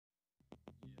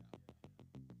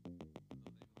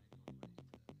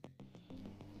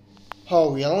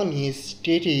How young is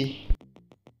Titi?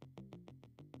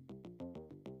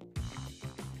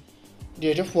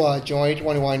 Date of birth January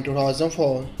 21,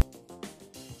 2004.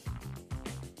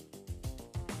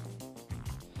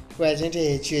 Present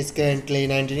age she is currently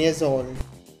 19 years old.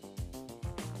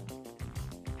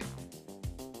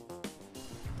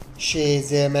 She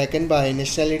is American by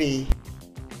nationality.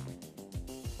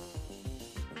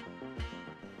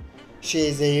 She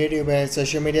is a YouTuber and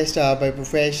social media star by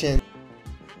profession.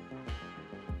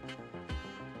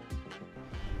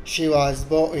 She was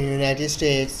born in the United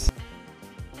States.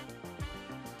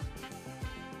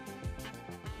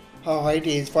 Her height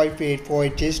is 5 feet 4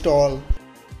 inches tall.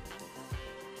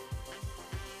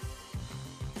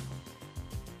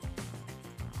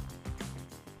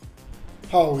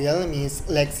 Her real name is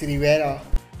Lexi Rivera.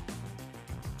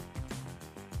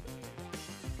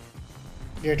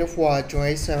 Date of birth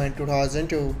January 7,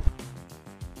 2002.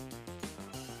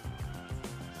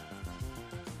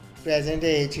 Present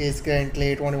age is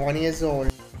currently 21 years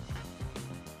old.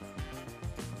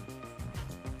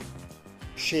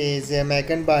 She is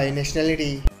American by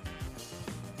nationality.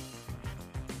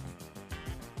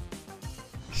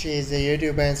 She is a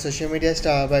YouTuber and social media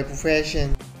star by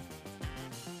profession.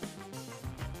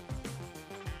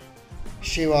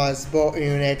 She was born in the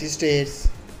United States.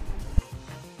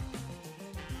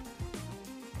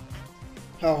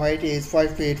 Her height is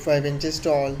 5 feet 5 inches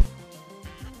tall.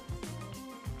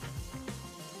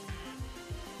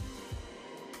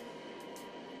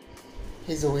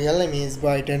 His real name is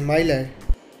Bryton Myler.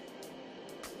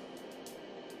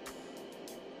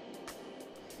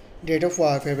 Date of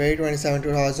birth February 27,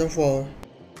 2004.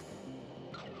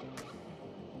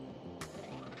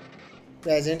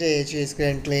 Present age is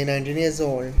currently 19 years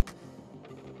old.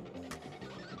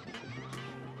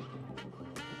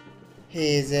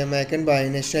 He is American by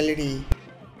nationality.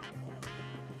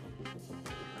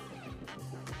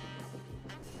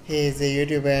 He is a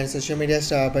YouTuber and social media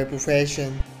star by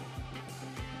profession.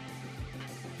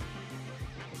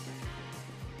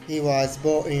 He was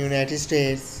born in the United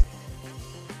States.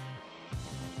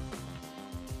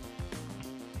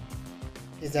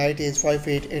 His height is 5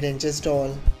 feet 8 inches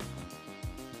tall.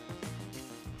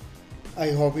 I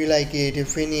hope you like it.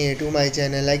 If you're new to my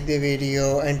channel, like the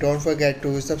video and don't forget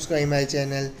to subscribe my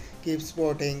channel. Keep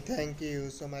supporting. Thank you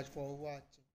so much for watching.